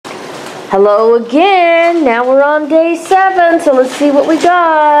Hello again. Now we're on day 7, so let's see what we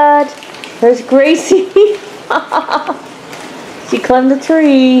got. There's Gracie. She climbed the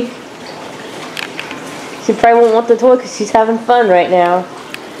tree. She probably won't want the toy because she's having fun right now.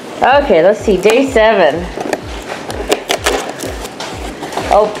 Okay, let's see. Day 7.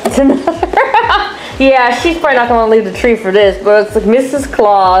 Oh, it's another. Yeah, she's probably not going to leave the tree for this, but it's like Mrs.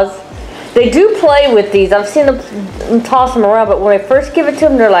 Claus. They do play with these. I've seen them toss them around, but when I first give it to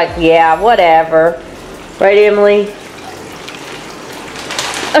them, they're like, yeah, whatever. Right, Emily?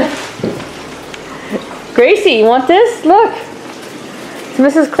 Gracie, you want this? Look. It's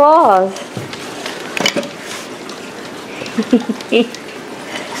Mrs. Claus.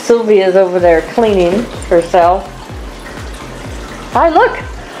 Sylvia's over there cleaning herself. Hi, look.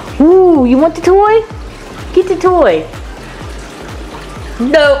 Ooh, you want the toy? Get the toy.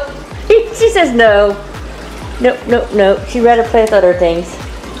 Nope. She says no. Nope, nope, nope. She'd rather play with other things.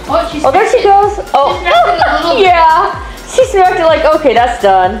 Oh, there she goes. Oh, yeah. She smacked it like, okay, that's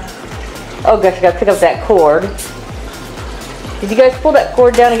done. Oh gosh, I gotta pick up that cord. Did you guys pull that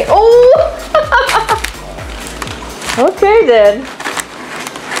cord down again? Oh! Okay then.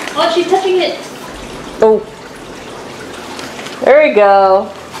 Oh, she's touching it. Oh. There we go.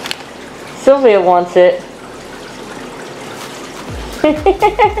 Sylvia wants it.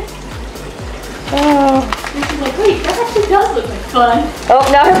 Oh. And she's like, wait, that actually does look like fun. Oh,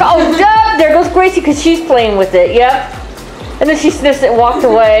 now her. Oh, duh, there goes Gracie because she's playing with it. Yep. And then she sniffs it and walked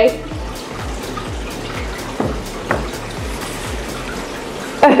away.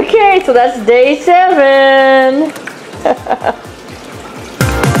 Okay, so that's day 7.